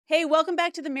Hey, welcome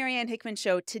back to the Marianne Hickman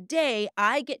Show. Today,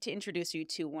 I get to introduce you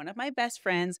to one of my best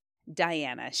friends,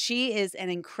 Diana. She is an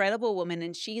incredible woman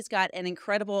and she's got an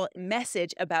incredible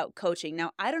message about coaching.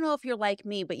 Now, I don't know if you're like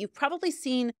me, but you've probably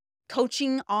seen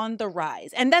coaching on the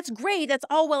rise. And that's great. That's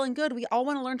all well and good. We all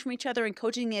want to learn from each other, and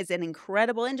coaching is an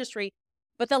incredible industry.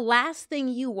 But the last thing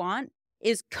you want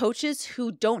is coaches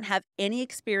who don't have any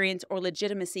experience or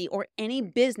legitimacy or any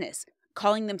business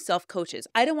calling themselves coaches.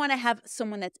 I don't want to have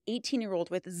someone that's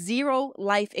 18-year-old with zero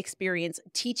life experience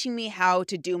teaching me how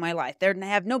to do my life. They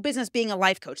have no business being a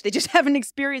life coach. They just haven't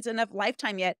experienced enough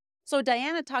lifetime yet. So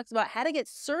Diana talks about how to get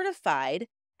certified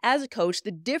as a coach,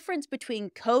 the difference between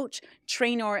coach,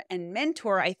 trainer, and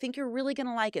mentor. I think you're really going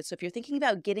to like it. So if you're thinking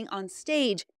about getting on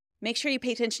stage, make sure you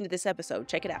pay attention to this episode.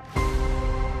 Check it out.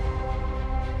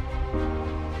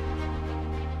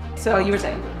 So you were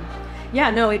saying? Yeah,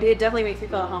 no, it definitely makes me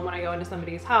feel at home when I go into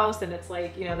somebody's house and it's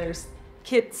like, you know, there's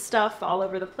kids stuff all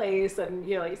over the place and,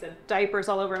 you know, like you said, diapers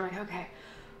all over. I'm like, okay,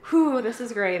 whew, this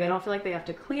is great. I don't feel like they have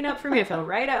to clean up for me. I feel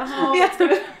right at home. Yes.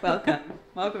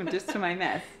 Welcome just to my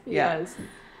mess. Yes.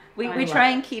 We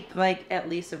try and keep like at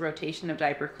least a rotation of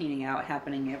diaper cleaning out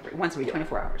happening once every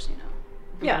 24 hours, you know.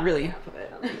 Yeah. Really enough of it,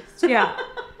 at least. Yeah.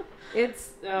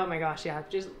 It's, oh my gosh, yeah.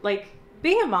 Just like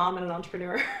being a mom and an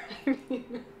entrepreneur. I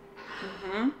mean,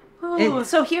 Oh.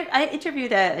 So here, I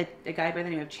interviewed a guy by the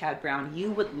name of Chad Brown.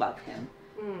 You would love him.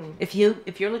 If you're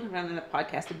looking for another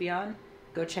podcast to be on,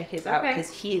 go check his out because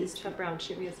he is Chad Brown.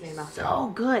 Shoot me his name out.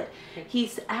 So good.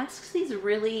 He asks these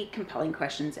really compelling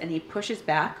questions and he pushes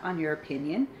back on your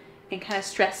opinion and kind of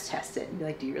stress tests it and be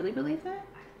like, "Do you really believe that?"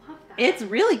 I love that. It's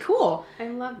really cool. I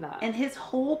love that. And his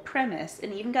whole premise,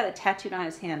 and he even got it tattooed on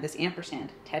his hand, this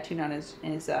ampersand tattooed on his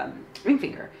ring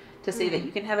finger to say that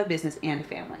you can have a business and a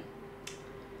family.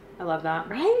 I love that.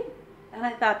 Right? And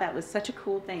I thought that was such a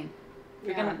cool thing.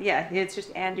 It's just,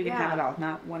 and you can have it all,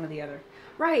 not one or the other.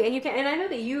 Right, and you can, and I know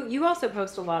that you also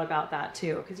post a lot about that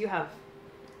too, because you have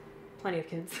plenty of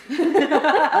kids.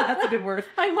 That's a good word.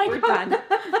 We're done.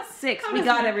 6. We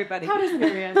got everybody. How does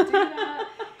Marianne do that?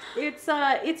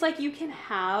 It's like you can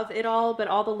have it all, but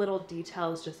all the little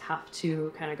details just have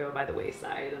to kind of go by the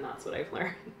wayside, and that's what I've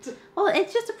learned. Well,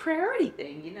 it's just a priority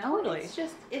thing, you know? Totally. It's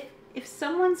just, if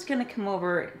someone's going to come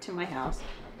over to my house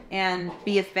and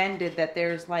be offended that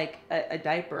there's like a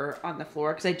diaper on the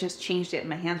floor because I just changed it and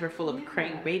my hands were full of a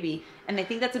crying baby, and they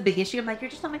think that's a big issue, I'm like,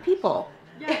 you're just not my people.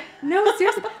 Yeah. No,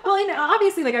 seriously. Well, and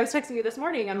obviously, like I was texting you this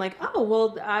morning, I'm like, oh,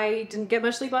 well, I didn't get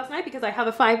much sleep last night because I have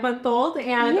a 5-month-old,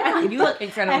 and you look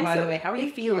incredible, by the way. How are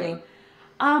you feeling?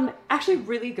 Actually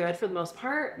really good for the most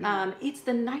part. It's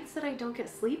the nights that I don't get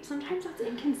sleep. Sometimes that's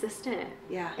inconsistent.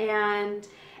 Yeah. And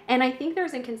I think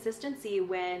there's inconsistency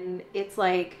when it's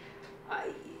like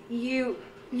you're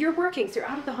working, so you're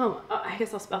out of the home. I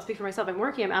guess I'll speak for myself. I'm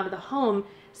out of the home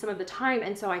some of the time,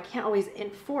 and so I can't always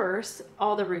enforce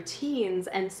all the routines,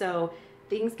 and so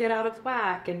things get out of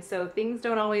whack, and so things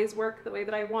don't always work the way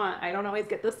that I want. I don't always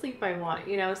get the sleep I want,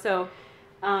 you know. So,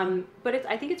 but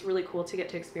I think it's really cool to get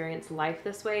to experience life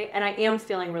this way, and I am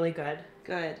feeling really good.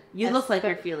 Good. You look like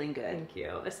you're feeling good. Thank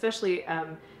you. Especially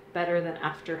better than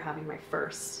after having my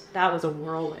first. That was a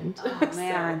whirlwind. Oh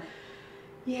man. So,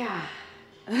 yeah.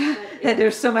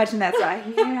 There's so much in that side.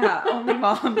 Yeah. Only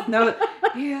moms know.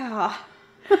 Yeah.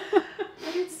 But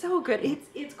it's so good.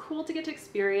 It's cool to get to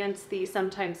experience the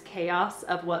sometimes chaos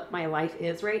of what my life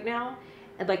is right now.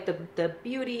 And like the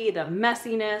beauty, the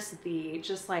messiness, the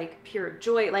just like pure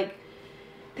joy. Like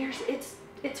it's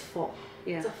full.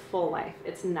 Yeah. It's a full life.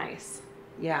 It's nice.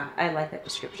 Yeah, I like that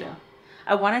description. Yeah.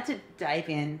 I wanted to dive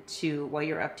into what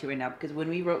you're up to right now, because when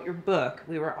we wrote your book,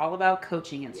 we were all about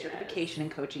coaching and certification and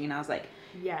coaching, and I was like,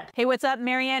 yeah. Hey, what's up?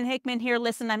 Marianne Hickman here.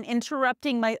 Listen, I'm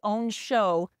interrupting my own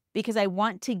show because I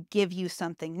want to give you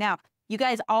something. Now, you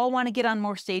guys all want to get on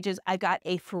more stages. I've got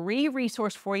a free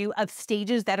resource for you of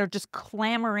stages that are just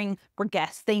clamoring for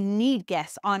guests. They need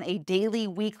guests on a daily,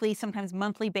 weekly, sometimes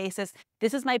monthly basis.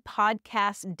 This is my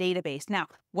podcast database. Now,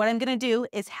 what I'm going to do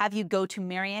is have you go to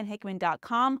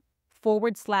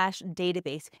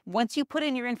mariannehickman.com/database. Once you put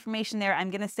in your information there, I'm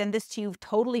going to send this to you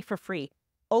totally for free.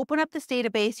 Open up this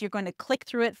database. You're going to click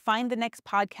through it, find the next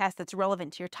podcast that's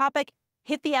relevant to your topic,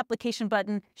 hit the application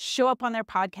button, show up on their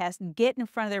podcast, get in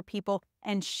front of their people,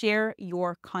 and share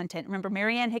your content. Remember,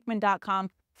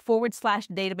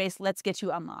 mariannehickman.com/database. Let's get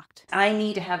you unlocked. I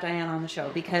need to have Diana on the show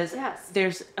because if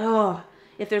there's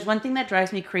one thing that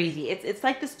drives me crazy, it's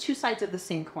like this two sides of the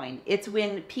same coin. It's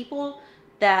when people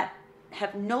that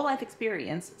have no life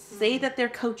experience say that they're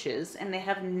coaches and they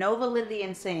have no validity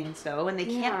in saying so, and they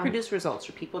can't produce results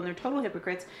for people, and they're total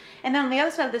hypocrites. And then on the other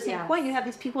side of the same coin, you have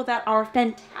these people that are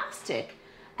fantastic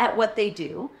at what they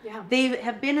do. Yeah. They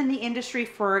have been in the industry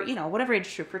for, whatever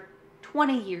industry, for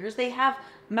 20 years. They have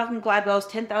Malcolm Gladwell's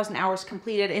 10,000 hours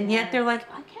completed, and yet they're like,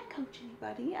 I can't coach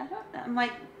anybody. I'm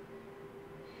like,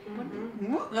 I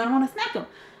don't want to smack them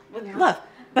with love.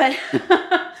 But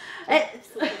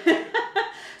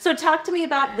so talk to me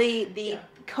about the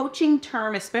coaching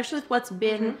term, especially with what's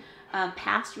been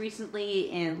passed recently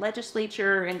in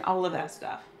legislature and all of that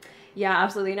stuff. Yeah,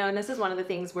 absolutely. No, and this is one of the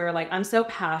things where like I'm so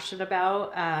passionate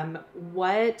about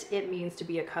what it means to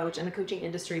be a coach in the coaching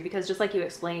industry, because just like you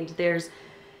explained, there's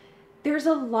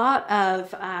a lot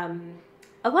of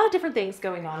different things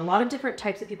going on, a lot of different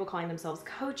types of people calling themselves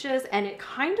coaches, and it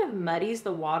kind of muddies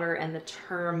the water and the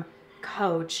term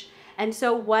coach. And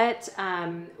so what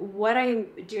I'm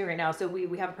doing right now, so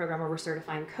we have a program where we're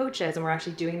certifying coaches, and we're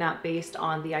actually doing that based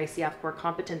on the ICF core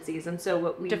competencies. And so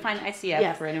what we define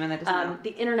ICF for anyone that doesn't know.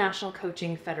 The International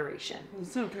Coaching Federation.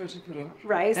 So coaching federation.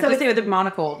 Right. So say with the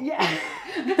monocle.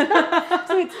 Yeah.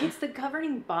 So it's the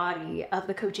governing body of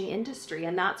the coaching industry.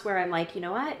 And that's where I'm like, you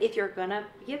know what, if you're going to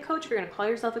be a coach, if you're going to call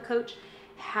yourself a coach,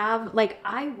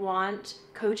 I want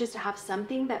coaches to have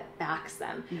something that backs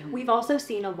them. Mm-hmm. We've also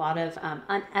seen a lot of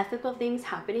unethical things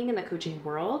happening in the coaching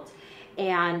world,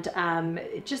 and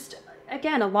just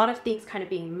again, a lot of things kind of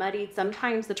being muddied.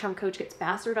 Sometimes the term coach gets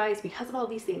bastardized because of all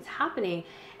these things happening.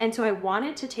 And so I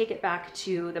wanted to take it back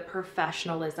to the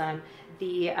professionalism,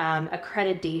 the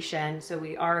accreditation. So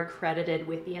we are accredited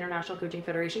with the International Coaching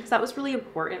Federation, because that was really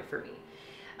important for me.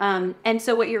 And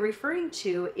so what you're referring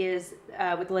to is,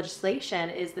 with the legislation,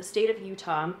 is the state of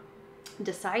Utah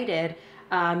decided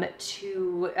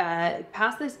to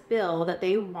pass this bill that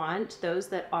they want those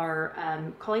that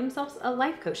are calling themselves a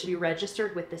life coach to be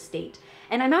registered with the state.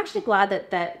 And I'm actually glad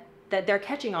that they're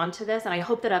catching on to this, and I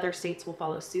hope that other states will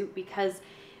follow suit, because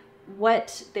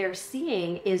what they're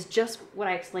seeing is just what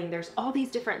I explained. There's all these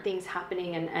different things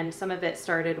happening, and some of it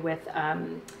started with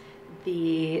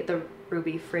the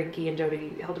Ruby Frankie and Jody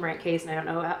Hildebrandt case, and I don't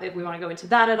know if we want to go into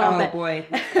that at all. Oh but boy,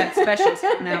 that special's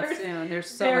coming out soon. There's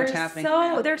so much happening.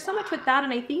 There's so much with that,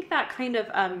 and I think that kind of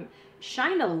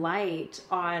shined a light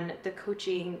on the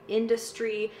coaching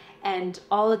industry and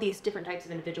all of these different types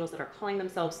of individuals that are calling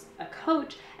themselves a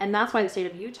coach. And that's why the state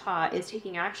of Utah is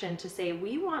taking action to say,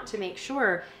 we want to make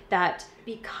sure that,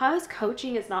 because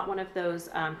coaching is not one of those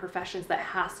professions that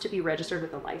has to be registered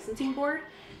with a licensing board,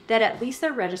 that at least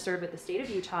they're registered with the state of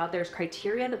Utah. There's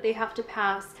criteria that they have to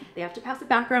pass. They have to pass a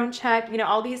background check.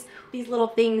 All these little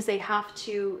things. They have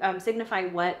to signify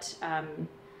what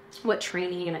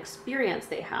training and experience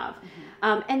they have.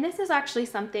 Mm-hmm. And this is actually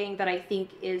something that I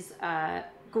think is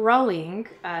growing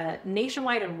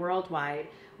nationwide and worldwide,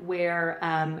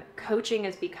 where coaching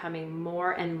is becoming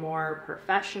more and more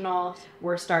professional.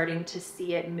 We're starting to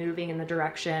see it moving in the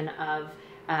direction of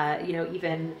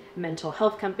even mental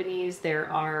health companies.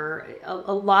 There are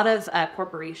a lot of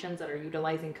corporations that are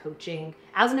utilizing coaching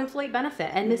as an employee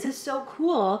benefit. And this is so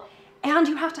cool. And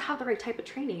you have to have the right type of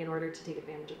training in order to take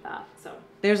advantage of that. So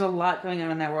there's a lot going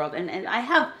on in that world. And I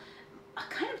have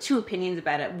kind of two opinions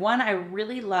about it. One, I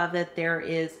really love that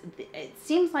it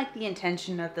seems like the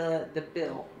intention of the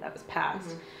bill that was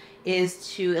passed is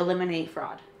to eliminate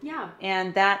fraud. Yeah.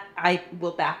 And that I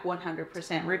will back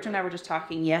 100%. Rich and I were just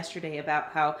talking yesterday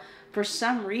about how, for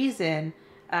some reason,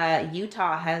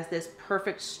 Utah has this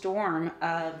perfect storm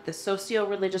of the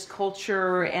socio-religious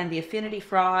culture and the affinity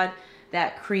fraud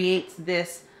that creates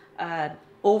this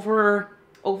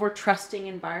over-trusting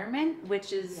environment,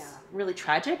 which is really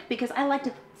tragic, because I like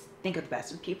to think of the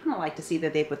best in people, and I like to see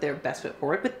that they put their best foot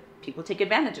forward, but people take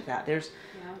advantage of that. There's,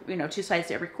 two sides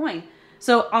to every coin.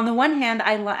 So on the one hand,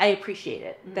 I appreciate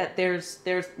it that there's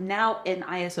now an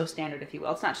ISO standard, if you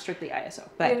will. It's not strictly ISO,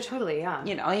 but totally,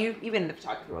 even in the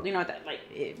photography world, what that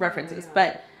it references.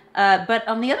 But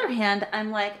on the other hand, I'm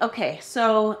like, okay,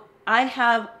 so I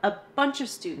have a bunch of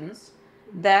students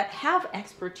that have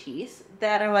expertise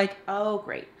that are like, oh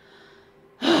great,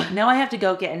 now I have to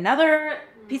go get another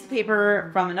piece of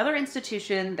paper from another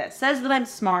institution that says that I'm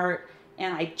smart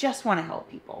and I just want to help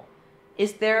people.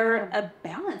 Is there a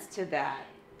balance to that?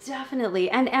 Definitely.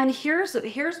 And here's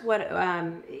what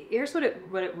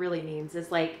it really means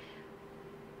is like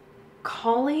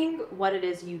calling what it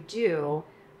is you do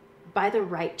by the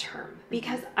right term.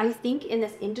 Because I think in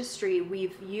this industry,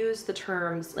 we've used the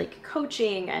terms like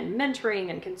coaching and mentoring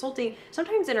and consulting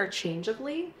sometimes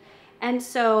interchangeably. And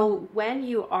so when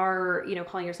you are,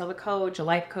 calling yourself a coach, a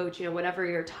life coach, whatever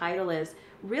your title is,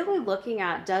 really looking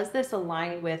at, does this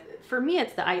align with, for me,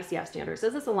 it's the ICF standards.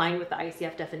 Does this align with the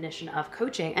ICF definition of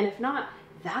coaching? And if not,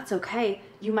 that's okay.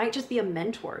 You might just be a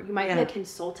mentor. You might be a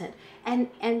consultant. And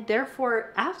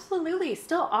therefore, absolutely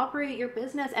still operate your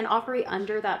business and operate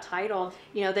under that title,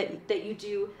 that you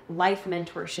do life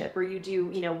mentorship, or you do,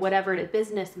 whatever it is,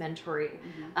 business mentoring.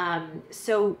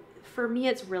 So for me,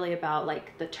 it's really about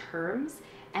like the terms,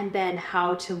 and then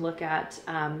how to look at,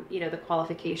 the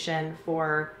qualification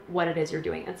for what it is you're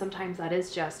doing. And sometimes that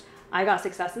is just, I got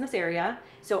success in this area,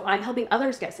 so I'm helping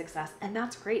others get success. And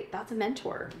that's great. That's a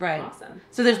mentor. Right. Awesome.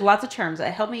 So there's lots of terms.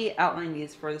 Help me outline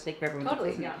these for the sake of everyone.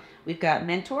 Totally, yeah. We've got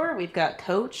mentor, we've got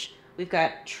coach, we've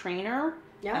got trainer,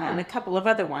 and a couple of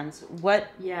other ones. What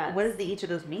does each of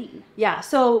those mean? Yeah.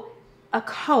 So a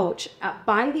coach,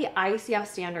 by the ICF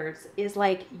standards, is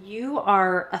like you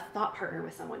are a thought partner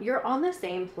with someone. You're on the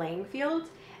same playing field,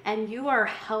 and you are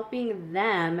helping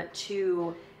them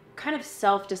to kind of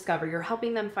self-discover. You're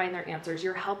helping them find their answers.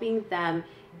 You're helping them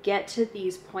get to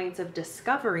these points of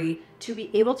discovery to be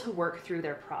able to work through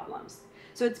their problems.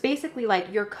 So it's basically like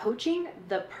you're coaching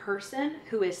the person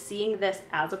who is seeing this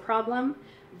as a problem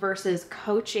versus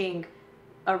coaching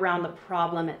around the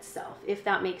problem itself, if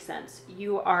that makes sense.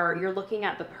 You're looking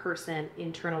at the person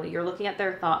internally. You're looking at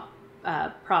their thought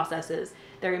processes,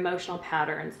 their emotional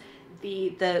patterns,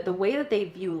 the way that they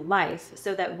view life,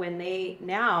 so that when they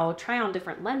now try on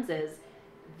different lenses,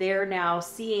 they're now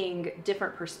seeing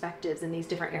different perspectives in these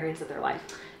different areas of their life.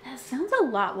 That sounds a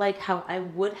lot like how I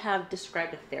would have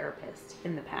described a therapist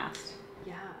in the past.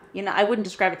 Yeah. I wouldn't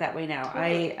describe it that way now.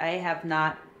 Totally. I have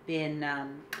not been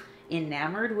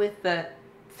enamored with the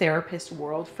therapist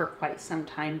world for quite some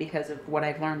time because of what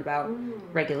I've learned about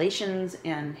regulations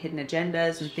and hidden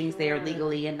agendas and things they are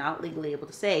legally and not legally able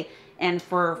to say. And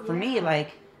for me,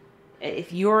 like,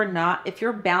 if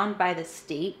you're bound by the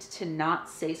state to not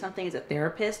say something as a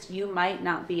therapist, you might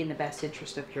not be in the best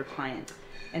interest of your client.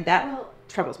 And that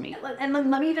troubles me. And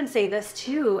let me even say this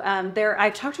too.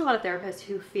 I've talked to a lot of therapists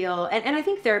who feel, and I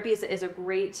think therapy is a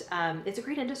great, it's a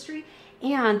great industry.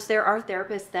 And there are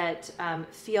therapists that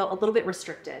feel a little bit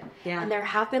restricted. Yeah. And there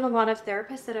have been a lot of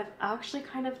therapists that have actually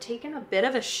kind of taken a bit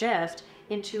of a shift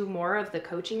into more of the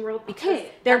coaching world, because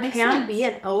there can be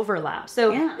an overlap.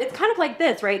 So it's kind of like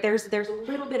this, right? There's a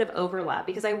little bit of overlap,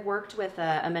 because I worked with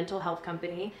a mental health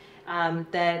company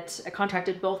that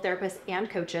contracted both therapists and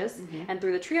coaches. And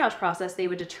through the triage process, they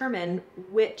would determine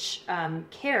which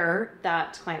care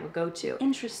that client would go to.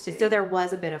 Interesting. So there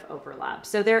was a bit of overlap.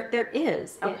 So there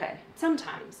is. Okay.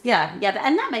 Sometimes. Yeah,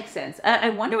 and that makes sense. I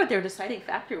wonder what their deciding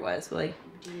factor was. Like,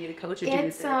 do you need a coach or do you need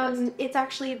a therapist? It's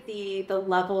actually the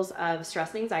levels of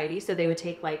stress and anxiety. So they would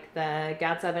take like the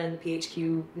GAD-7, the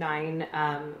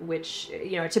PHQ-9, which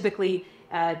are typically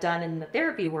done in the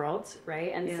therapy world,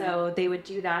 right? And so they would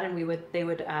do that, and they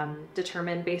would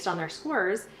determine based on their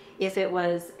scores if it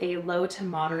was a low to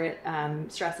moderate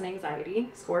stress and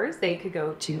anxiety scores, they could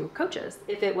go to coaches.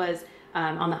 If it was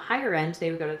on the higher end,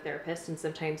 they would go to therapists, and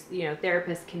sometimes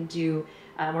therapists can do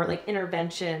more like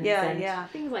interventions and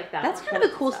things like that. That's kind of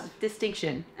a cool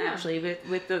distinction, actually,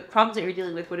 with the problems that you're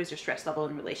dealing with. What is your stress level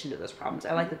in relation to those problems?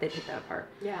 I like that they pick that apart.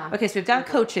 Yeah. Okay, so we've got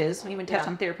coaches. We even touched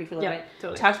on therapy for a little bit.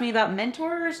 Totally. Talk to me about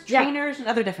mentors, trainers, and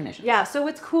other definitions. Yeah, so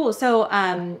it's cool. So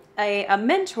a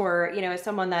mentor, is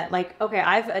someone that like, okay,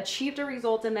 I've achieved a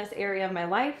result in this area of my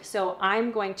life, so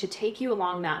I'm going to take you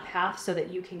along that path so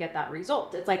that you can get that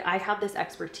result. It's like, I have this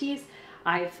expertise.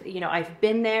 I've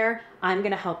been there. I'm going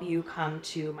to help you come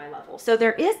to my level. So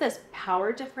there is this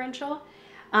power differential,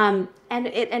 and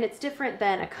it's different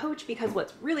than a coach, because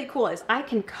what's really cool is I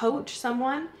can coach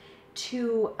someone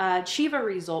to achieve a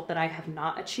result that I have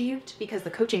not achieved, because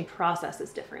the coaching process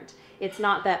is different. It's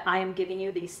not that I am giving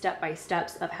you these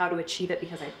step-by-steps of how to achieve it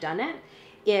because I've done it.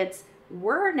 It's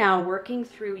we're now working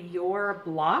through your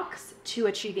blocks to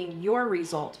achieving your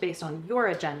result based on your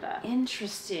agenda.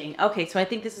 Interesting. Okay, so I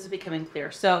think this is becoming clear.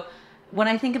 So when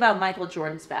I think about Michael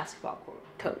Jordan's basketball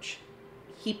coach,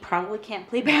 he probably can't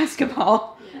play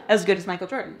basketball as good as Michael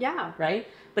Jordan. Yeah. Right?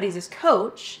 But he's his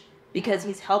coach because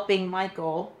he's helping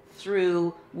Michael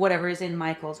through whatever is in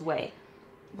Michael's way.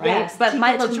 Right? Yes, but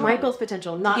Michael's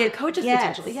potential, not the coach's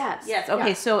potential. Yes. Yes.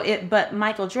 Okay, but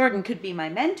Michael Jordan could be my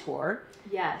mentor.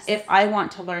 Yes. If I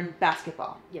want to learn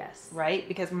basketball. Yes. Right?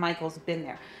 Because Michael's been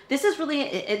there. This is really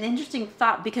an interesting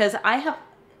thought, because I have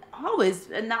always,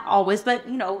 not always, but,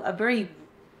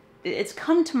 it's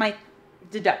come to my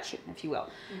deduction, if you will,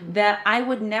 that I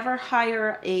would never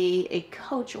hire a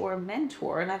coach or a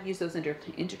mentor, and I've used those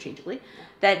interchangeably,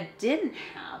 that didn't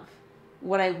have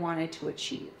what I wanted to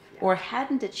achieve or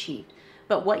hadn't achieved.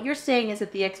 But what you're saying is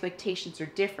that the expectations are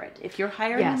different. If you're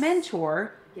hiring a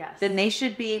mentor, then they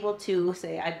should be able to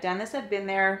say, I've done this, I've been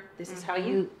there, this is how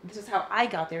I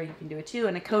got there, you can do it too.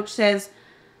 And a coach says,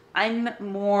 I'm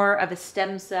more of a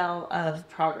stem cell of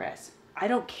progress. I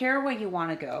don't care where you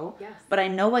want to go, but I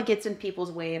know what gets in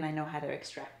people's way and I know how to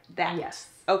extract that. Yes.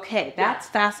 Okay, that's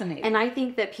fascinating. And I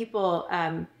think that people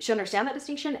should understand that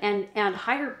distinction and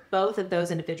hire both of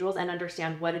those individuals and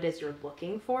understand what it is you're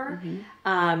looking for.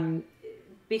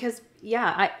 Because,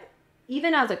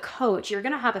 even as a coach, you're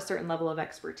going to have a certain level of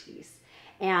expertise.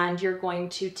 And you're going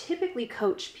to typically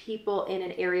coach people in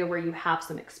an area where you have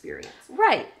some experience.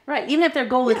 Right. Even if their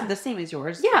goal isn't the same as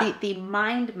yours, the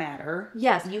mind matter,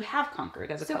 yes, you have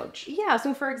conquered as a coach. Yeah.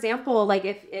 So for example, like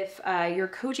if you're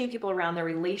coaching people around their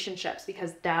relationships,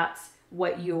 because that's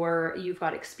what you've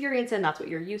got experience in, that's what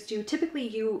you're used to. Typically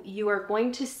you are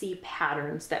going to see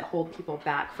patterns that hold people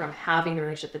back from having the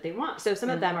relationship that they want. So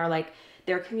some of them are like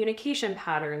their communication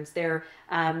patterns, their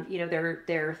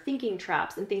thinking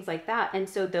traps and things like that. And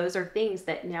so those are things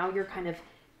that now you're kind of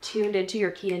tuned into, you're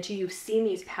keyed into, you've seen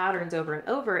these patterns over and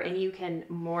over, and you can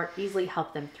more easily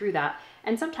help them through that.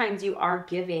 And sometimes you are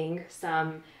giving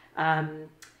some, I don't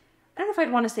know if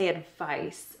I'd want to say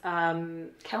advice,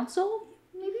 counsel,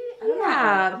 maybe? I don't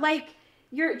know. Like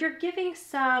you're giving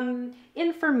some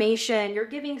information, you're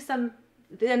giving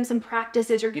them some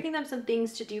practices, you're giving them some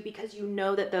things to do because you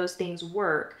know that those things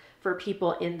work for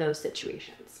people in those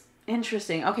situations.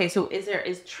 Interesting. Okay, so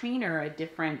is trainer a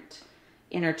different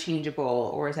interchangeable,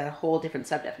 or is that a whole different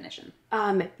sub-definition?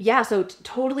 So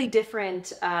totally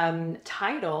different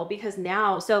title, because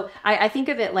now, so I think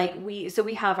of it like we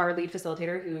have our lead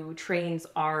facilitator who trains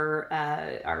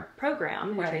our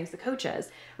program, who trains the coaches,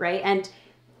 right?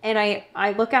 And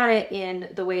I look at it in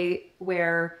the way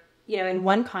where, in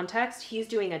one context, he's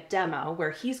doing a demo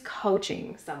where he's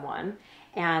coaching someone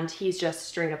and he's just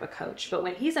straight up a coach. But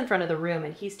when he's in front of the room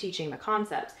and he's teaching the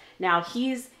concepts, now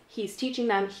he's teaching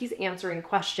them, he's answering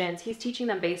questions, he's teaching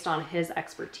them based on his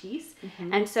expertise.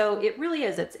 And so it really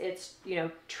is, it's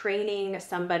training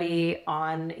somebody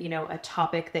on, a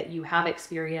topic that you have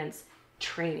experience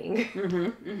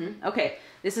training. Okay,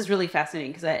 this is really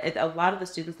fascinating because a lot of the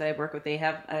students that I work with, they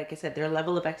have, like I said, their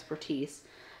level of expertise.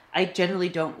 I generally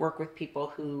don't work with people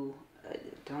who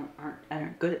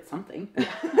aren't good at something,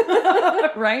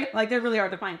 right? Like they're really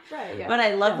hard to find. Right. Yeah. But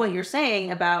I love what you're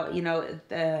saying about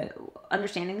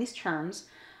understanding these terms,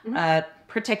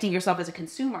 protecting yourself as a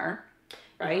consumer,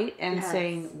 right? And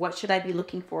saying what should I be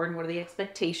looking for and what are the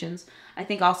expectations. I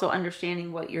think also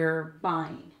understanding what you're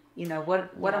buying.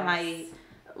 What am I?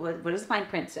 What does the fine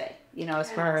print say? As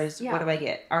far as what do I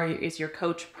get? Is your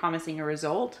coach promising a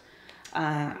result?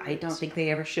 I don't think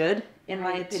they ever should, in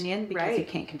my opinion, because you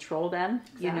can't control them,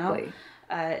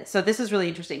 So this is really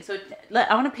interesting. So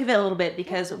I want to pivot a little bit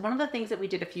because one of the things that we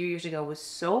did a few years ago was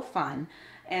so fun.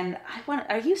 And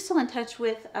are you still in touch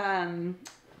with,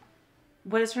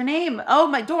 what is her name? Oh,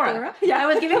 my Dora. Yeah, I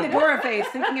was giving the Dora face,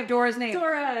 thinking of Dora's name.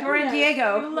 Dora and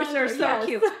Diego, which are so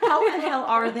cute. How the hell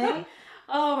are they?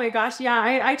 Oh my gosh,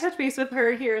 yeah, I touch base with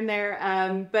her here and there,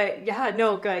 but yeah,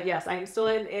 no, good, yes, I'm still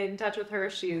in touch with her.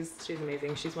 She's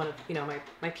amazing. She's one of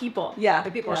my people. Yeah, my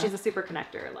people. Yeah. She's a super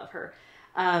connector. I love her.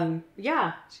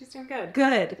 She's doing good.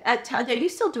 Good. Are you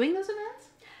still doing those events?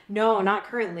 No, not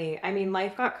currently. I mean,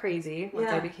 life got crazy once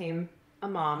I became a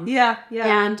mom. Yeah.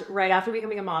 And right after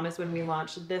becoming a mom is when we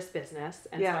launched this business,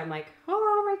 and so I'm like,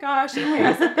 oh my gosh,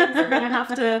 okay, so things are gonna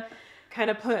have to kind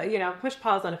of push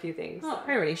pause on a few things. Oh,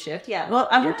 priority shift. Yeah. Well,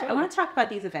 I want to talk about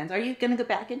these events. Are you going to go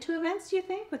back into events, do you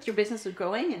think, with your business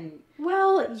growing? And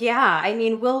well, yeah. I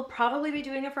mean, we'll probably be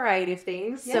doing a variety of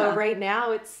things. Yeah. So right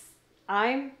now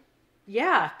I'm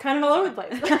kind of all over the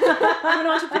place. I'm an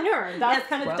entrepreneur. That's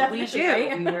kind of the definition,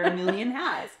 right? We wear a million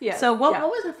hats. Yeah. So what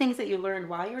was the things that you learned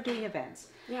while you were doing events?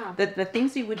 Yeah. The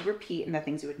things you would repeat and the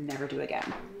things you would never do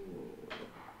again.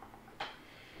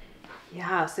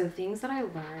 Yeah. So things that I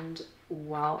learned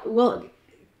well,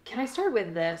 can I start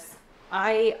with this?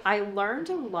 I learned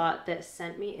a lot that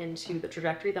sent me into the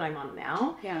trajectory that I'm on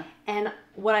now. Yeah. And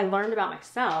what I learned about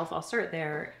myself, I'll start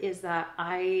there, is that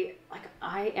I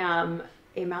am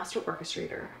a master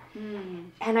orchestrator.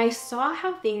 And I saw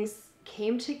how things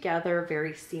came together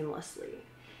very seamlessly.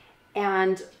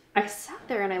 And I sat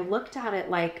there and I looked at it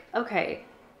like, okay,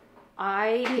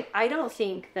 I don't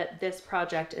think that this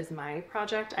project is my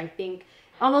project. I think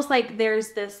almost like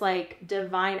there's this like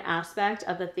divine aspect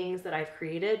of the things that I've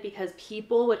created, because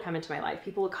people would come into my life.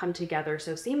 People would come together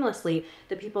so seamlessly,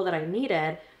 the people that I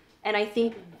needed. And I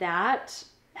think that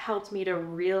helped me to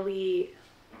really,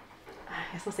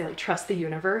 I guess I'll say, like, trust the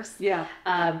universe. Yeah.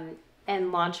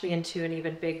 And launch me into an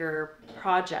even bigger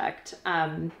project.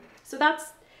 So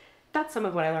that's some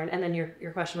of what I learned. And then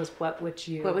your question was, what would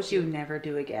you never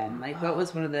do again? Like, what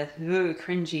was one of the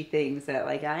cringy things that,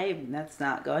 like, that's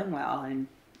not going well, and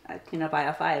by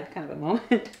a 5 kind of a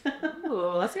moment?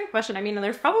 Ooh, that's a good question. I mean,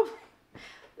 there's probably,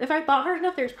 if I thought hard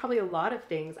enough, there's probably a lot of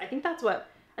things. I think that's what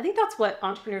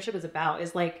entrepreneurship is about,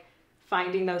 is like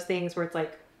finding those things where it's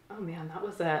like, oh man, that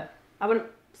was I wouldn't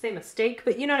say mistake,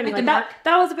 but you know what I mean? Like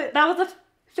that was a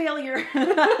failure.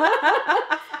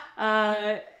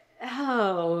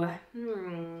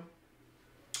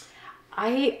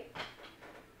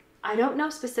 I don't know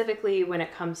specifically when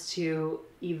it comes to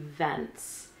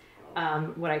events,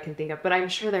 what I can think of, but I'm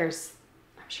sure there's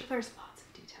lots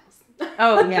of details.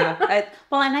 Oh yeah.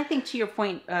 And I think to your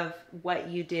point of what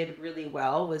you did really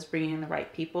well was bringing in the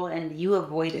right people, and you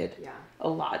avoided a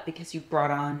lot because you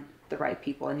brought on the right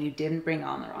people and you didn't bring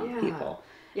on the wrong people.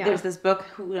 Yeah. There's this book,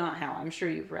 Who Not How. I'm sure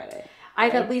you've read it.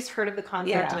 I've at least heard of the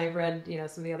concept, and I've read,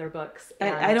 some of the other books.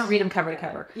 I don't read them cover to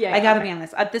cover. Yeah, I gotta be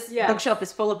honest. This bookshelf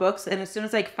is full of books, and as soon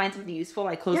as I find something useful,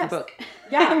 I close the book.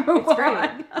 Yeah, it's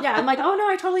great. Yeah, I'm like, oh no,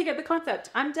 I totally get the concept.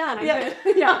 I'm done. I'm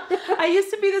good. Yeah. I used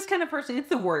to be this kind of person. It's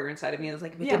the warrior inside of me. It was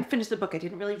like, if I didn't finish the book, I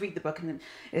didn't really read the book, and then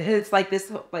it's like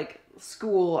this, like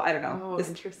school. I don't know,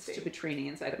 this stupid training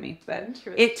inside of me. But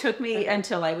it took me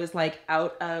until I was like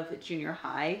out of junior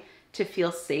high to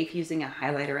feel safe using a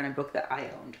highlighter in a book that I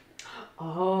owned.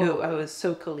 Oh, I was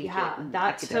so collegiate. Yeah,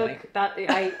 that took that.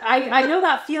 I know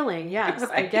that feeling. Yes,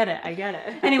 I get it.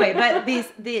 Anyway, but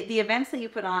the events that you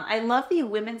put on, I love the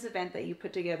women's event that you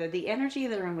put together. The energy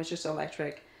of the room was just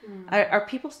electric. Are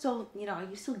people still, are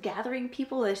you still gathering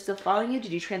people? Are they still following you?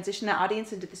 Did you transition the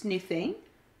audience into this new thing?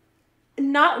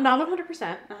 Not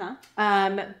 100%.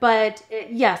 But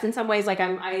yes, in some ways, like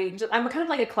I'm kind of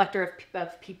like a collector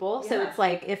of people. So it's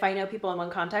like, if I know people in one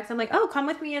context, I'm like, oh, come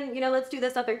with me and, let's do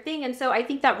this other thing. And so I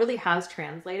think that really has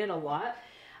translated a lot.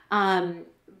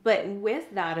 But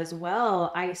with that as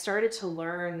well, I started to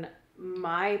learn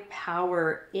my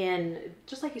power in,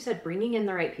 just like you said, bringing in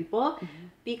the right people,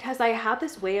 because I have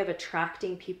this way of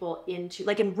attracting people into,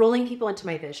 like, enrolling people into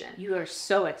my vision. You are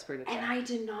so expert at that. And I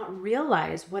did not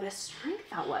realize what a strength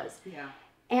that was. Yeah.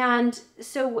 And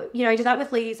so, I did that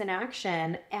with Ladies in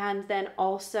Action. And then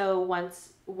also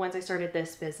once I started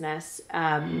this business,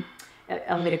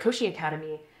 Elevated Coaching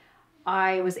Academy,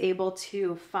 I was able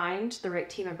to find the right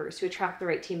team members, to attract the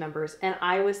right team members. And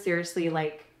I was seriously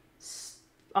like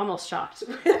almost shocked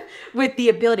with the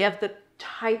ability of the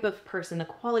type of person, the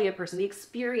quality of person, the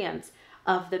experience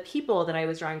of the people that I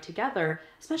was drawing together,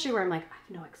 especially where I'm like, I have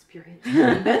no experience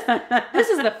doing this. This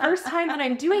is the first time that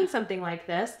I'm doing something like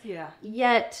this. Yeah.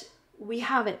 Yet we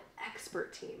have an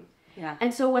expert team. Yeah.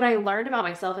 And so what I learned about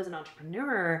myself as an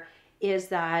entrepreneur is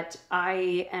that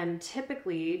I am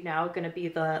typically now going to be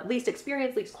the least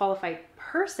experienced, least qualified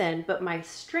person, but my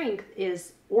strength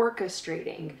is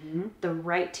orchestrating the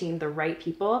right team, the right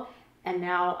people. And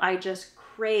now I just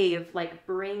crave like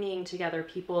bringing together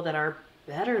people that are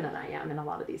better than I am in a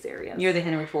lot of these areas. You're the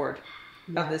Henry Ford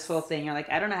of this whole thing. You're like,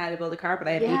 I don't know how to build a car, but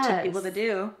I have 18 people to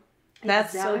do.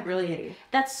 That's so brilliant.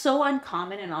 That's so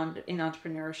uncommon in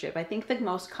entrepreneurship. I think the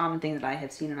most common thing that I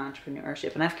have seen in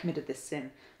entrepreneurship, and I've committed this sin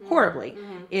horribly,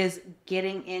 is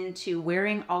getting into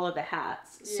wearing all of the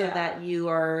hats so that you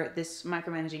are this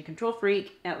micromanaging control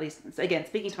freak, at least, again,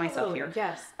 speaking to myself here,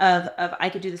 of I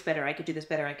could do this better, I could do this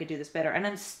better, I could do this better. And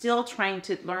I'm still trying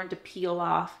to learn to peel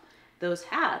off those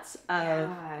hats of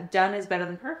done is better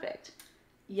than perfect.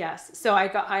 Yes. So I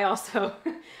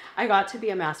got to be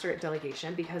a master at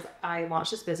delegation because I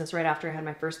launched this business right after I had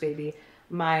my first baby.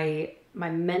 My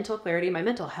mental clarity, my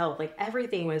mental health, like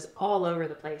everything was all over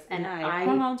the place. And I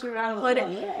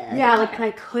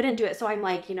couldn't do it. So I'm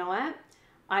like, you know what?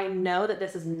 I know that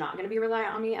this is not going to be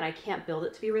reliant on me and I can't build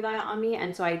it to be reliant on me.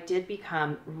 And so I did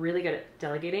become really good at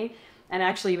delegating. And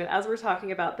actually, even as we're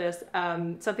talking about this,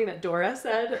 something that Dora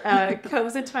said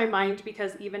comes into my mind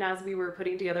because even as we were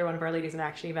putting together one of our Ladies in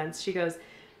Action events, she goes,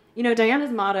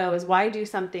 Diana's motto is, why do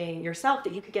something yourself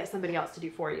that you could get somebody else to do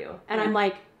for you? And I'm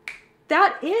like,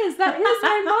 that is my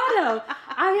motto.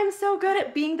 I am so good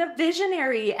at being the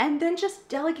visionary and then just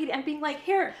delegating and being like,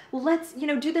 here, let's,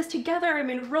 do this together. I'm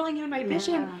enrolling you in my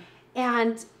vision.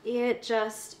 And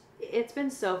it's been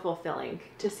so fulfilling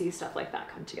to see stuff like that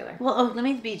come together. Well, let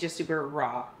me be just super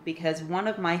raw, because one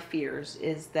of my fears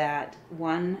is that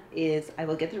I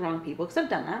will get the wrong people, because I've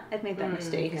done that. I've made that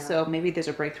mistake. So maybe there's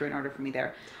a breakthrough in order for me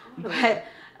there. But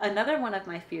another one of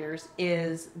my fears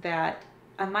is that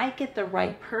I might get the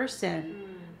right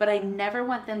person, but I never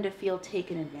want them to feel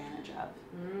taken advantage of.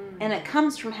 And it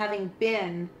comes from having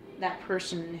been that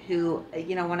person who,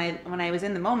 when I was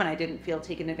in the moment, I didn't feel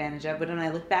taken advantage of. But when I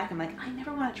look back, I'm like, I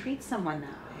never want to treat someone that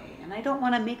way, and I don't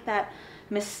want to make that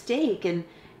mistake.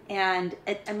 And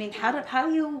I mean, how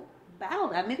do you battle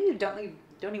that? Maybe you don't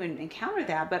even encounter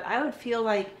that, but I would feel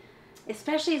like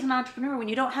especially as an entrepreneur, when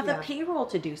you don't have the Yeah. payroll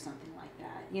to do something like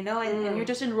that, and you're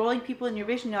just enrolling people in your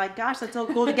vision. You're like, gosh, let's all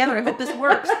go together. I hope this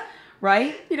works.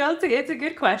 Right? It's a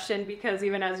good question, because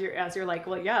even as you're like,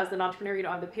 well, yeah, as an entrepreneur, you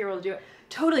don't have the payroll to do it.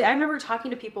 Totally. I remember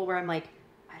talking to people where I'm like,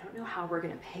 I don't know how we're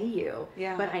going to pay you,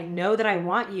 but I know that I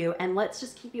want you, and let's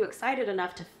just keep you excited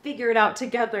enough to figure it out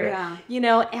together.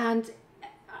 And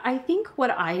I think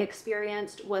what I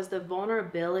experienced was the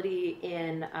vulnerability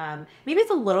in, maybe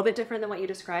it's a little bit different than what you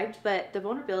described, but the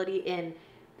vulnerability in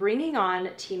bringing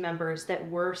on team members that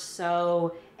were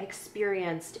so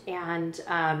experienced and,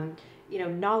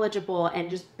 knowledgeable and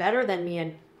just better than me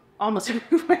in almost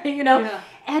every way,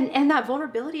 and that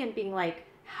vulnerability in being like,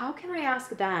 how can I ask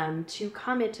them to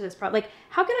come into this project? Like,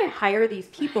 how can I hire these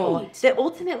people that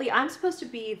ultimately I'm supposed to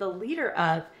be the leader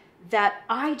of, that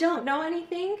I don't know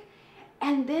anything?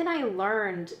 And then I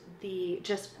learned the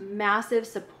just massive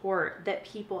support that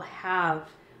people have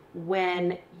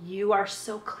when you are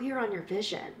so clear on your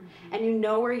vision and you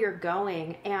know where you're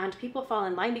going, and people fall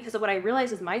in line, because of what I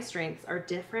realize is my strengths are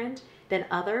different than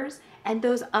others, and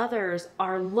those others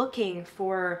are looking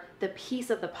for the piece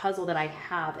of the puzzle that I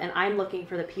have, and I'm looking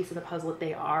for the piece of the puzzle that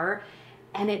they are.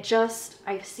 And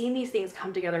I've seen these things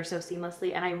come together so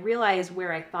seamlessly, and I realized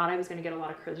where I thought I was going to get a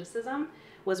lot of criticism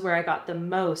was where I got the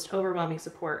most overwhelming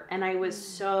support. And I was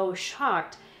so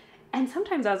shocked. And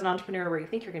sometimes as an entrepreneur, where you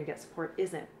think you're going to get support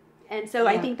isn't. And so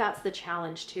I think that's the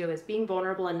challenge too, is being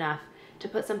vulnerable enough to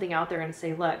put something out there and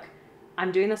say, look,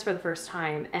 I'm doing this for the first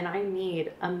time, and I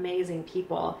need amazing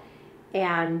people.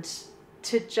 And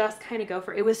to just kind of go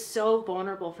for it. It was so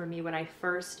vulnerable for me when I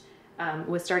first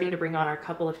was starting to bring on our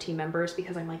couple of team members,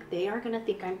 because I'm like, they are going to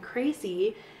think I'm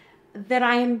crazy that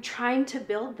I'm trying to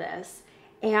build this,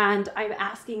 and I'm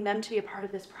asking them to be a part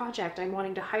of this project. I'm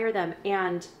wanting to hire them.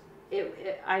 And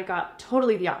I got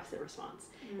totally the opposite response.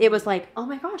 It was like, oh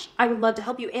my gosh, I would love to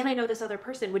help you, and I know this other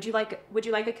person. Would you like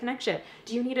a connection?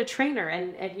 Do you need a trainer?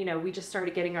 And we just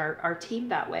started getting our team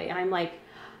that way. And I'm like,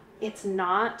 it's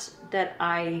not that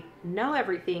I know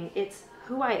everything, it's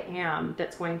who I am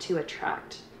that's going to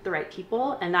attract the right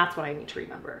people, and that's what I need to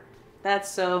remember. That's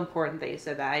so important that you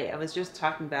said that. I was just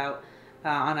talking about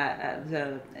on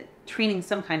the training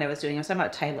some kind I was doing. I was talking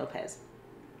about Ty Lopez,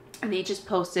 and he just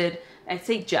posted. I'd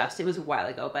say it was a while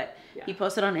ago, but he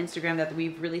posted on Instagram that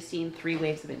we've really seen 3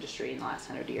 waves of industry in the last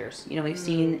 100 years. We've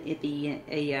seen the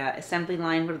assembly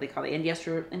line, what do they call it,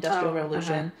 industrial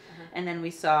revolution. And then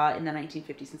we saw in the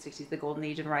 1950s and 60s the golden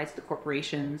age and rise of the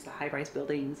corporations, the high-rise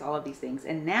buildings, all of these things.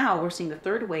 And now we're seeing the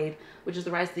 3rd wave, which is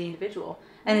the rise of the individual.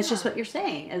 And it's just what you're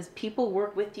saying, as people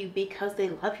work with you because they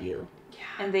love you.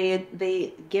 And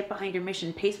they get behind your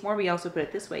mission. Pace Morby also put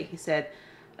it this way. He said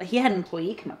he had an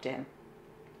employee come up to him.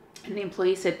 And the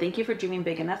employee said, thank you for dreaming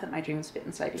big enough that my dreams fit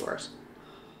inside yours.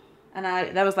 And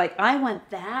that was like, I want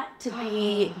that to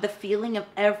be the feeling of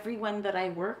everyone that I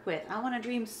work with. I want to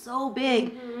dream so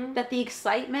big that the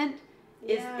excitement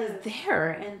is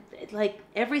there. And like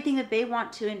everything that they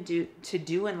want to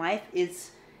do in life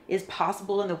is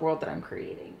possible in the world that I'm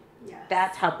creating. Yes.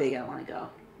 That's how big I want to go.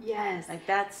 Yes. Like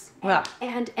that's,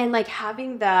 and like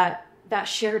having that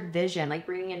shared vision, like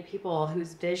bringing in people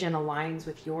whose vision aligns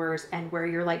with yours, and where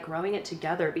you're like growing it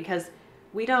together, because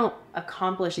we don't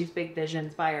accomplish these big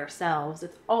visions by ourselves.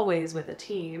 It's always with a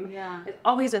team. Yeah. It's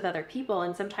always with other people.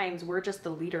 And sometimes we're just the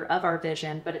leader of our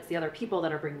vision, but it's the other people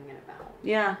that are bringing it about.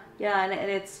 Yeah. Yeah. And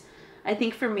it's, I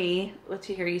think for me,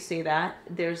 to hear you say that,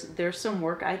 there's some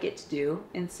work I get to do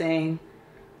in saying,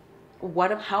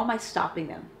 how am I stopping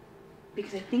them?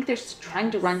 Because I think they're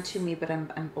trying to run to me, but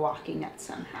I'm blocking it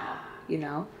somehow,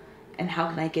 and how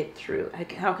can I get through?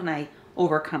 How can I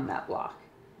overcome that block?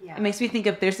 Yeah. It makes me think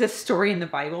of, there's this story in the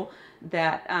Bible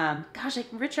that,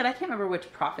 Richard, I can't remember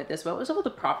which prophet this was. It was about the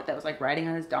prophet that was like riding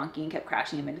on his donkey and kept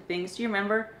crashing him into things. Do you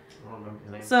remember? I don't remember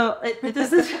his name. So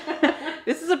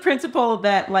this is a principle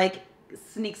that like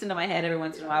sneaks into my head every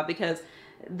once in a while, because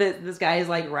this guy is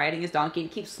like riding his donkey and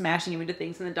keeps smashing him into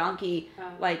things. And the donkey,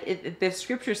 the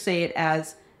scriptures say it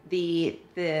as the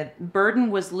burden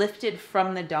was lifted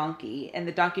from the donkey, and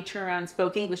the donkey turned around and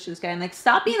spoke English to this guy and like,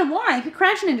 stop being a moron, you're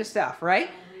crashing into stuff, right?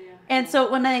 And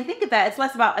so when I think of that, it's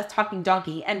less about us talking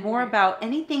donkey and more about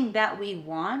anything that we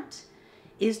want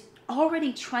is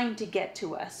already trying to get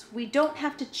to us. We don't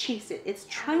have to chase it. It's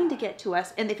trying to get to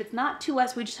us. And if it's not to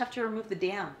us, we just have to remove the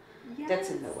dam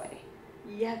that's in the way.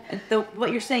 Yeah. And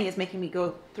what you're saying is making me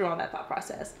go through all that thought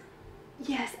process.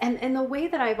 Yes. And the way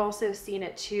that I've also seen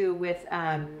it too with,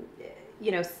 kind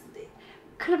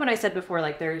of what I said before,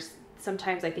 like there's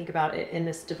sometimes I think about it in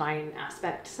this divine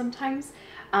aspect sometimes.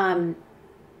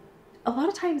 A lot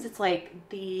of times it's like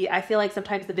I feel like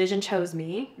sometimes the vision chose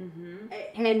me,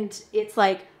 and it's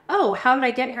like, oh, how did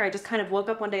I get here? I just kind of woke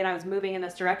up one day and I was moving in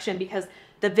this direction because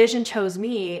the vision chose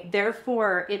me.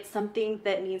 Therefore, it's something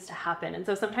that needs to happen. And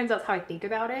so sometimes that's how I think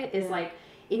about it, is like,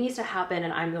 it needs to happen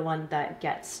and I'm the one that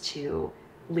gets to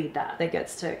lead that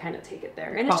gets to kind of take it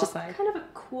there. And it's just kind of a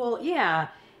cool,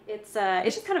 it's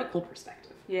just kind of a cool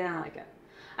perspective. Yeah. I like it.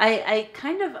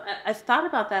 I've thought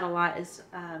about that a lot as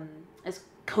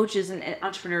coaches and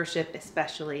entrepreneurship,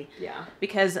 especially. Yeah.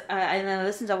 Because I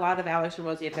listened to a lot of Alex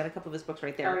Ramosi. I've got a couple of his books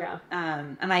right there. Oh, yeah.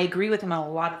 And I agree with him on a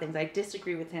lot of things. I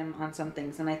disagree with him on some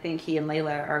things. And I think he and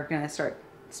Layla are going to start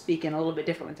speaking a little bit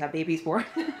different once have babies for.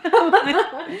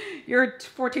 Your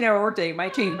 14-hour workday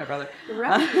might change, my brother.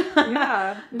 Right.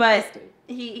 Yeah. But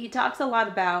he talks a lot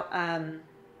about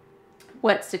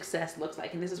what success looks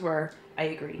like. And this is where I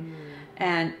agree.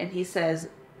 And he says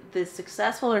the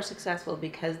successful are successful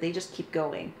because they just keep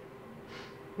going.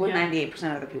 What 98% of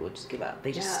other people just give up.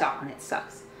 They just stop and it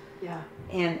sucks. Yeah.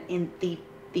 And in the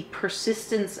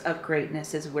persistence of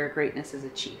greatness is where greatness is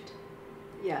achieved.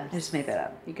 Yes. I just made that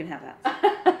up. You can have that.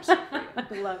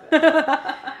 I love it.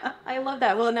 I love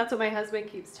that. Well, and that's what my husband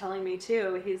keeps telling me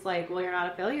too. He's like, well, you're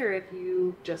not a failure if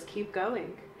you just keep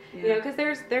going. Yeah. You know, because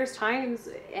there's times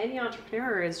any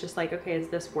entrepreneur is just like, okay, is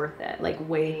this worth it? Like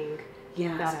weighing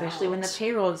that especially out. When the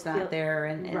payroll is not there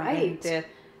and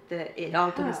it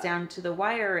all comes down to the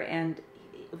wire and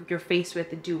you're faced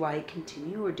with, do I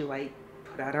continue or do I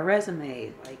put out a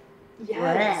resume? Like,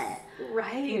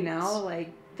 right. You know,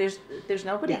 like there's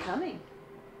nobody coming.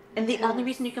 And the only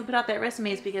reason you can put out that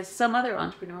resume is because some other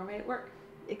entrepreneur made it work.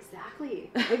 Exactly.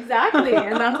 And that's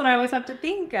what I always have to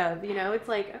think of. You know, it's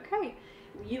like, okay,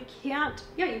 you can't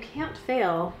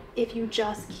fail if you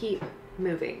just keep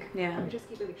moving. Yeah. You just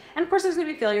keep moving. And of course there's going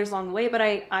to be failures along the way, but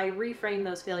I reframe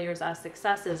those failures as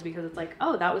successes because it's like,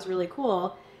 oh, that was really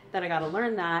cool that I got to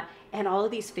learn that. And all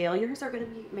of these failures are going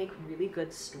to make really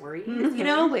good stories, you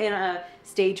know, in a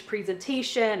stage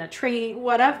presentation, a training,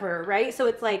 whatever, right? So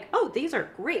it's like, oh, these are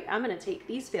great. I'm going to take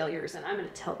these failures and I'm going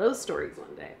to tell those stories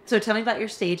one day. So tell me about your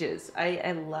stages.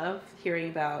 I love hearing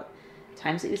about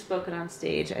times that you've spoken on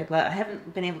stage. I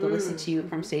haven't been able to listen to you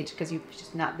from stage because you've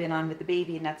just not been on with the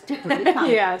baby, and that's completely fine.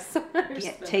 Yes.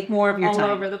 Take more of your time. All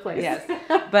over the place. Yes.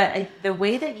 But the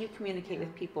way that you communicate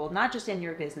with people, not just in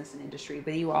your business and industry,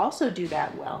 but you also do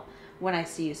that well when I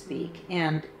see you speak.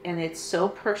 And it's so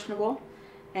personable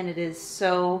and it is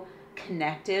so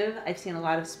connective. I've seen a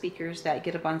lot of speakers that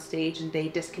get up on stage and they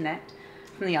disconnect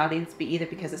from the audience, either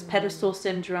because it's pedestal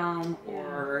syndrome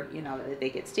or, you know, they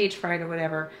get stage fright or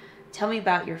whatever. Tell me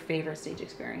about your favorite stage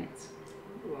experience.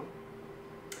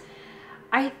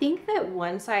 I think that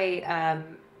once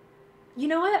you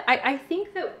know what? I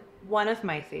think that one of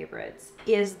my favorites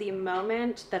is the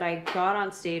moment that I got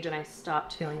on stage and I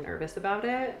stopped feeling nervous about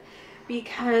it,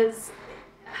 because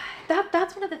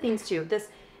that's one of the things too.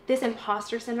 This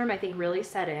imposter syndrome, I think, really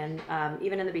set in,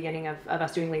 even in the beginning of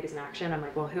us doing Ladies in Action. I'm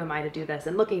like, well, who am I to do this?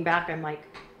 And looking back, I'm like,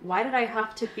 why did I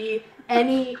have to be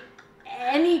any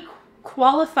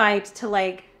qualified to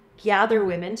like gather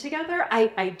women together?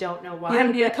 I don't know why. You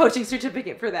don't need a coaching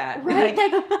certificate for that. Right?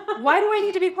 Like, why do I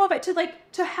need to be qualified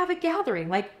to have a gathering?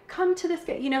 Like, come to this,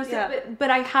 you know? So, but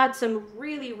I had some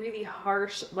really, really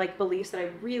harsh like beliefs that I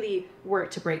really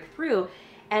worked to break through.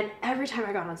 And every time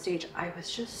I got on stage, I was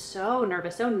just so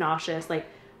nervous, so nauseous. Like,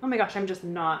 oh my gosh, I'm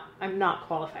not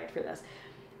qualified for this.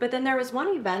 But then there was one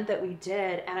event that we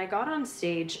did, and I got on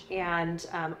stage, and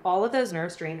all of those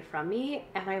nerves drained from me,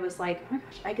 and I was like, oh my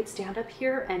gosh, I could stand up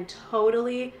here and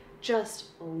totally just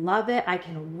love it. I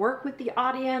can work with the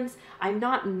audience. I'm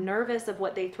not nervous of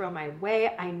what they throw my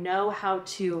way. I know how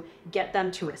to get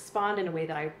them to respond in a way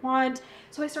that I want.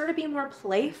 So I started being more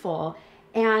playful,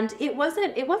 and it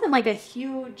wasn't like a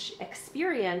huge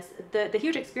experience. The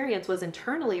huge experience was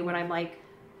internally when I'm like,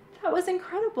 that was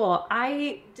incredible.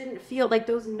 I didn't feel like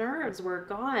those nerves were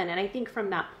gone. And I think from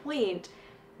that point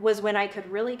was when I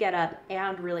could really get up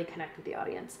and really connect with the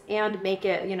audience and make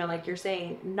it, you know, like you're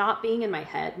saying, not being in my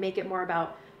head, make it more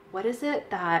about what is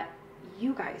it that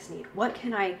you guys need? What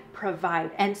can I provide?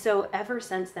 And so ever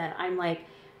since then, I'm like,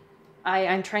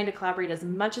 I'm trying to collaborate as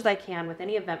much as I can with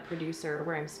any event producer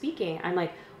where I'm speaking. I'm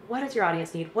like, what does your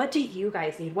audience need? What do you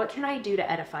guys need? What can I do to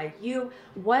edify you?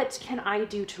 What can I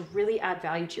do to really add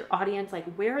value to your audience? Like,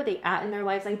 where are they at in their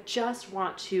lives? I just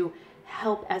want to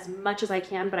help as much as I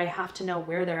can, but I have to know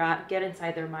where they're at, get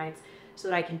inside their minds so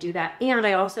that I can do that. And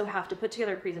I also have to put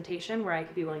together a presentation where I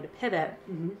could be willing to pivot.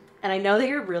 Mm-hmm. And I know that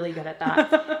you're really good at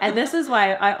that. And this is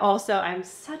why I'm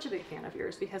such a big fan of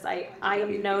yours, because I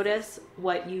notice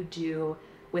what you do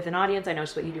with an audience. I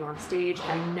notice what you do on stage.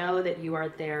 I know that you are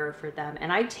there for them.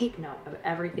 And I take note of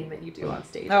everything that you do on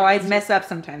stage. Oh, I mess up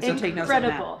sometimes. So take notes of that.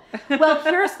 Incredible.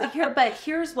 Well,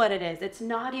 here's what it is. It's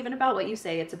not even about what you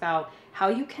say. It's about how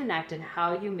you connect and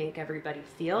how you make everybody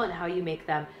feel and how you make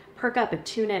them perk up and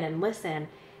tune in and listen.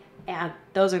 And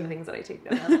those are the things that I take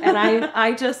note of. And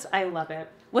I love it.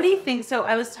 What do you think? So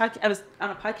I was on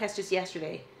a podcast just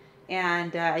yesterday,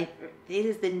 and it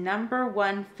is the number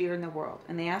one fear in the world.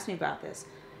 And they asked me about this.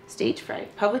 Stage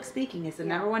fright. Public speaking is the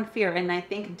number one fear. And I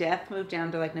think death moved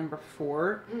down to like number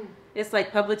 4. It's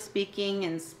like public speaking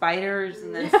and spiders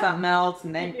and then something else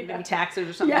and then maybe taxes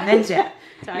or something and then death.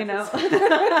 Taxes. You know?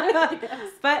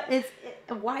 Yes.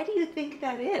 But why do you think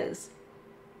that is?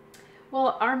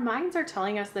 Well, our minds are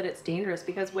telling us that it's dangerous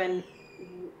because when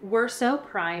we're so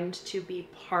primed to be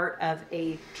part of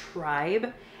a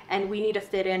tribe and we need to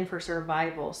fit in for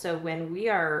survival. So when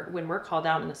we're called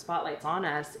out and the spotlight's on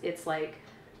us, it's like,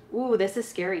 ooh, this is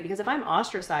scary because if I'm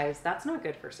ostracized, that's not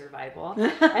good for survival.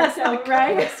 And so,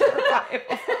 right?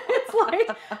 It's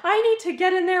like, I need to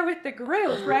get in there with the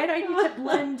group, right? I need to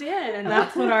blend in. And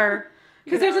that's what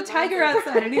because there's a tiger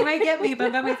outside and he might get me,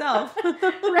 but by myself.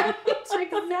 Right,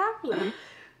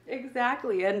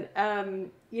 exactly. And,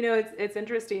 it's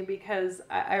interesting because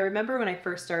I remember when I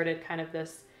first started kind of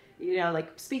this,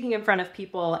 like speaking in front of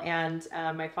people and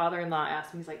my father-in-law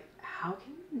asked me, he's like, how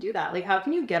can you do that? Like, how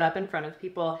can you get up in front of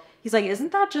people? He's like,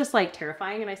 isn't that just like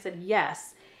terrifying? And I said,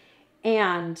 yes.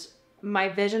 And my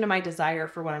vision and my desire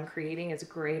for what I'm creating is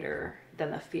greater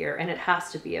than the fear. And it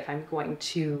has to be if I'm going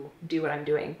to do what I'm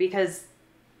doing, because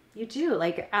you do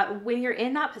when you're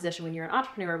in that position, when you're an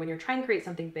entrepreneur, when you're trying to create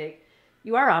something big,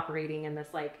 you are operating in this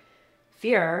like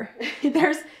fear.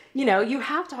 There's, you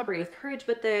have to operate with courage,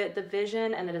 but the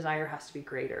vision and the desire has to be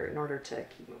greater in order to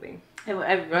keep moving.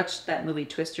 I've watched that movie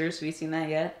Twisters. Have you seen that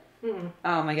yet? Mm-mm.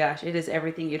 Oh my gosh, it is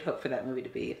everything you'd hope for that movie to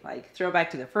be. Like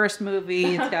throwback to the first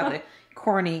movie. It's got the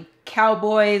corny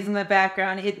cowboys in the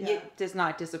background. It does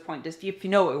not disappoint. Just if you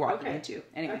know what you're walking into.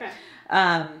 Anyway,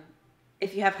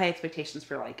 if you have high expectations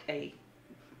for like a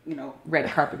red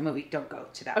carpet movie, don't go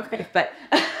to that. Okay, but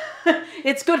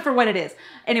it's good for what it is.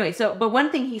 Anyway, but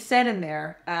one thing he said in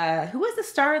there, who was the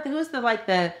star? Who was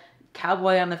the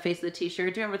cowboy on the face of the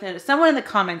t-shirt? Do you remember that? Someone in the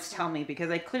comments tell me,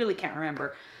 because I clearly can't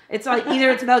remember. It's like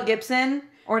either it's Mel Gibson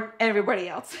or everybody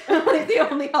else. Like the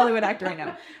only Hollywood actor I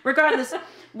know. Regardless,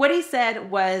 what he said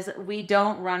was, we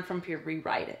don't run from fear, we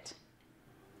write it.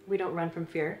 We don't run from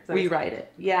fear. We write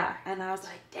it. Yeah. And I was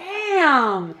like,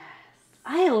 damn. Yes.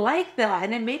 I like that.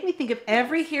 And it made me think of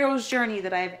every hero's journey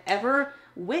that I've ever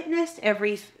witnessed,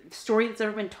 every story that's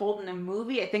ever been told in a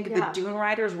movie. I think of the Dune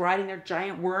Riders riding their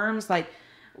giant worms. Like,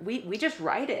 we just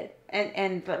write it.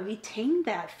 But we tame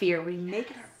that fear. We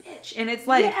make it our bitch. And it's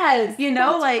like, yes,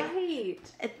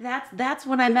 that's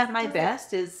when I'm at my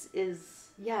best is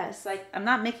yes, like, I'm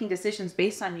not making decisions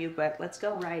based on you, but let's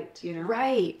go. Right.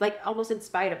 Right. Like almost in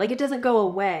spite of, like, it doesn't go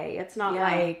away. It's not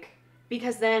like,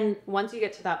 because then once you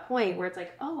get to that point where it's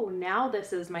like, oh, now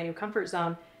this is my new comfort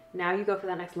zone. Now you go for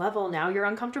that next level. Now you're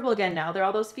uncomfortable again. Now there are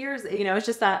all those fears, it's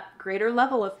just that greater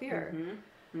level of fear.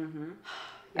 Mm-hmm. Mm-hmm.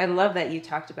 I love that you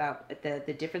talked about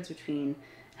the difference between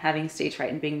having stage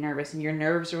fright and being nervous, and your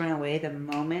nerves went away the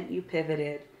moment you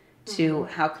pivoted to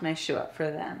how can I show up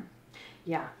for them?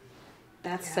 Yeah.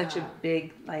 That's such a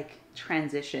big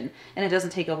transition, and it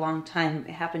doesn't take a long time.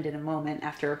 It happened in a moment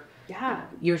after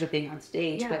years of being on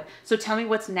stage. But so tell me,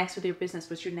 what's next with your business?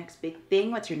 What's your next big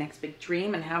thing? What's your next big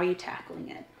dream, and how are you tackling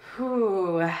it?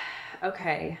 Ooh,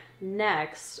 okay.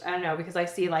 Next, I don't know, because I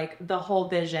see the whole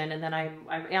vision, and then I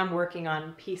am working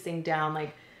on piecing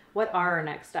down what are our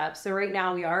next steps. So right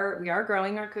now we are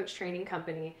growing our coach training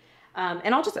company.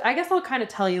 And I guess I'll kind of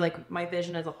tell you my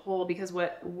vision as a whole, because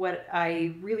what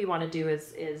I really want to do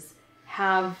is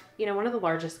have, one of the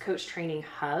largest coach training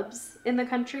hubs in the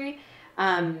country.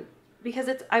 Because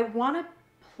I want to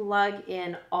plug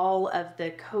in all of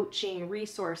the coaching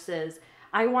resources.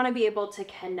 I want to be able to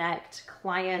connect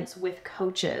clients with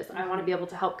coaches. I want to be able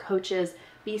to help coaches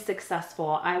be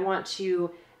successful. I want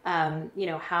to,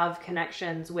 have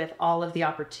connections with all of the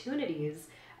opportunities,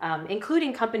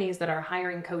 including companies that are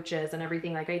hiring coaches and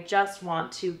everything. I just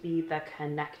want to be the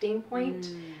connecting point,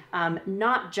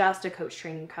 not just a coach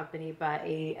training company, but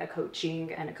a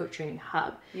coaching and a coach training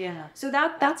hub. Yeah. So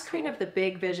that's kind of the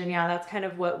big vision. Yeah, that's kind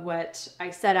of what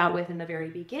I set out with in the very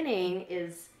beginning.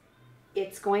 Is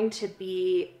it's going to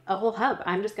be a whole hub.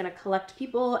 I'm just going to collect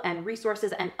people and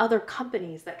resources and other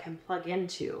companies that can plug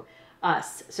into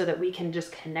us so that we can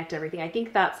just connect everything. I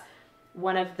think that's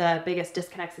one of the biggest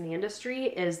disconnects in the industry,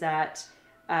 is that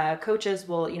coaches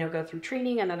will, go through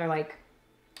training and then they're like,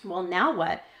 well, now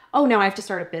what? oh, now I have to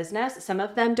start a business. Some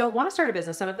of them don't want to start a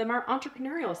business. Some of them are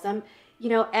entrepreneurial. Some,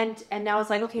 and now it's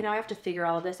like, okay, now I have to figure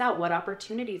all of this out. What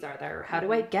opportunities are there? How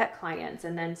do I get clients?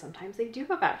 And then sometimes they do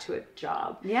go back to a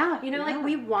job. Yeah. Like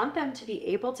we want them to be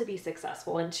able to be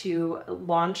successful and to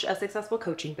launch a successful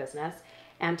coaching business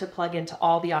and to plug into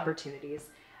all the opportunities.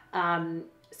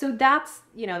 So that's,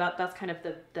 that's kind of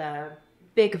the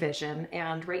big vision.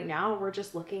 And right now we're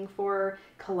just looking for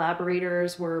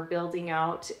collaborators. We're building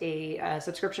out a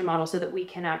subscription model so that we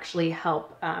can actually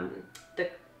help the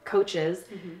coaches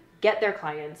get their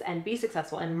clients and be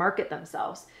successful and market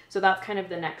themselves. So that's kind of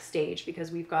the next stage, because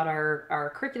we've got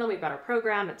our curriculum, we've got our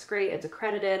program. It's great. It's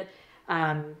accredited.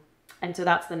 And so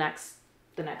that's the next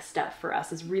step for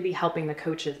us, is really helping the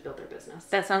coaches build their business.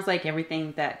 That sounds like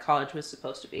everything that college was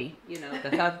supposed to be,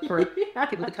 for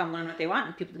people to come learn what they want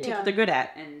and people to teach what they're good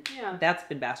at. And that's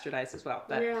been bastardized as well.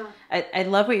 But I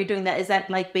love what you're doing. Is that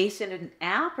like based in an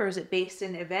app, or is it based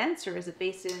in events, or is it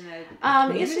based in a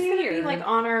community? It's just going to be like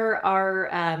on our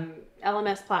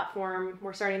LMS platform.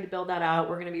 We're starting to build that out.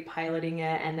 We're going to be piloting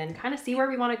it and then kind of see where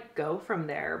we want to go from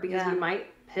there, because we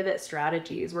might pivot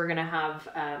strategies. We're going to have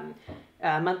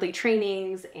monthly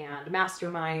trainings and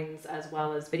masterminds, as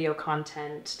well as video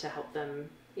content to help them,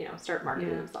 start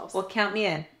marketing themselves. Well, count me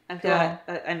in. I've got,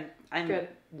 I'm good.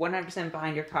 100%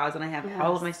 behind your cause, and I have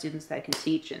all of my students that I can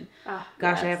teach. And I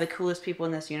have the coolest people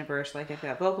in this universe. Like, I've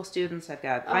got vocal students, I've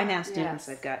got finance students,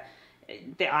 I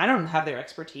don't have their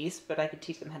expertise, but I could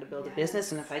teach them how to build a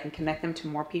business. And if I can connect them to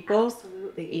more people,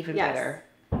 even better.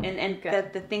 And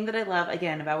the thing that I love,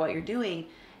 again, about what you're doing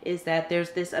is that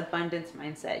there's this abundance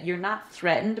mindset. You're not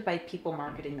threatened by people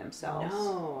marketing themselves.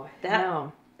 No.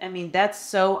 I mean, that's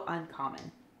so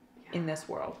uncommon in this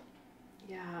world.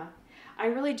 Yeah. I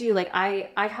really do. Like, I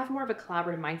have more of a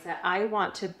collaborative mindset. I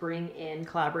want to bring in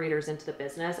collaborators into the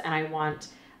business, and I want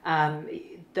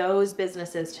those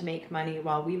businesses to make money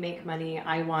while we make money.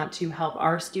 I want to help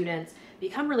our students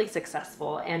become really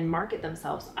successful and market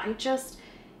themselves. I just...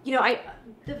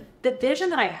 the vision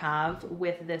that I have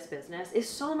with this business is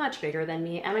so much bigger than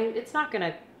me. And I'm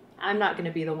not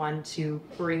gonna be the one to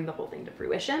bring the whole thing to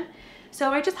fruition.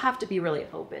 So I just have to be really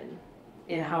open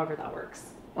in however that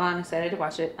works. Well, I'm excited to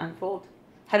watch it unfold.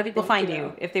 How do people find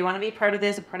you? If they want to be part of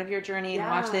this, a part of your journey, and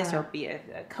watch this, or be a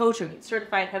coach or get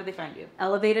certified, how do they find you?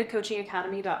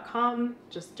 ElevatedCoachingAcademy.com.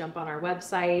 Just jump on our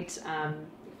website.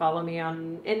 Follow me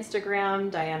on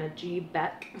Instagram, Diana G.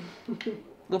 Beck.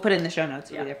 We'll put it in the show notes.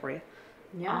 It'll be there for you.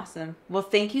 Yeah. Awesome. Well,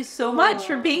 thank you so much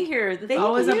for being here. This is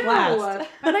always a blast.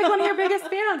 I'm like one of your biggest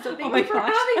fans, so thank you for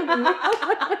having me.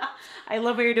 I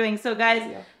love what you're doing. So guys,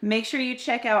 make sure you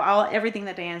check out everything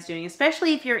that Diana's doing,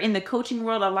 especially if you're in the coaching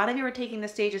world. A lot of you are taking the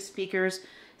stage as speakers.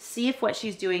 See if what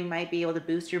she's doing might be able to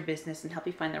boost your business and help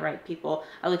you find the right people.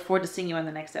 I look forward to seeing you on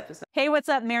the next episode. Hey, what's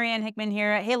up? Marianne Hickman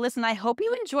here. Hey, listen, I hope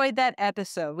you enjoyed that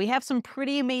episode. We have some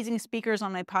pretty amazing speakers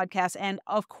on my podcast, and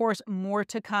of course, more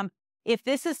to come. If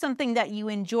this is something that you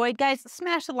enjoyed, guys,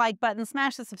 smash the like button,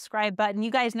 smash the subscribe button.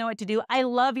 You guys know what to do. I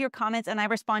love your comments, and I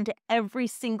respond to every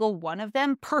single one of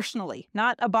them personally,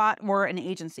 not a bot or an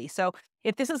agency. So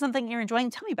if this is something you're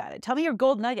enjoying, tell me about it. Tell me your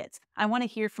gold nuggets. I want to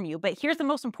hear from you. But here's the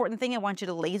most important thing I want you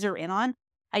to laser in on.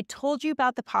 I told you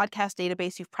about the podcast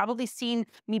database. You've probably seen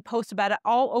me post about it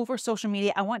all over social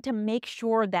media. I want to make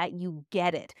sure that you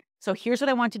get it. So here's what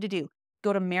I want you to do.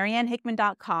 Go to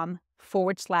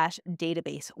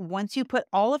mariannehickman.com/database. Once you put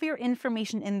all of your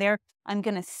information in there, I'm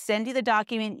going to send you the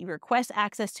document. You request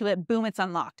access to it. Boom, it's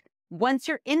unlocked. Once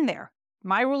you're in there,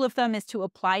 my rule of thumb is to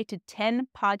apply to 10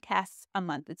 podcasts a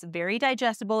month. It's very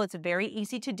digestible. It's very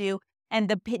easy to do. And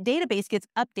the database gets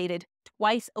updated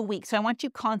twice a week. So I want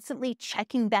you constantly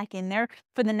checking back in there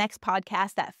for the next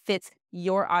podcast that fits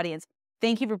your audience.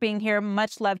 Thank you for being here.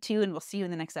 Much love to you, and we'll see you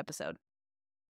in the next episode.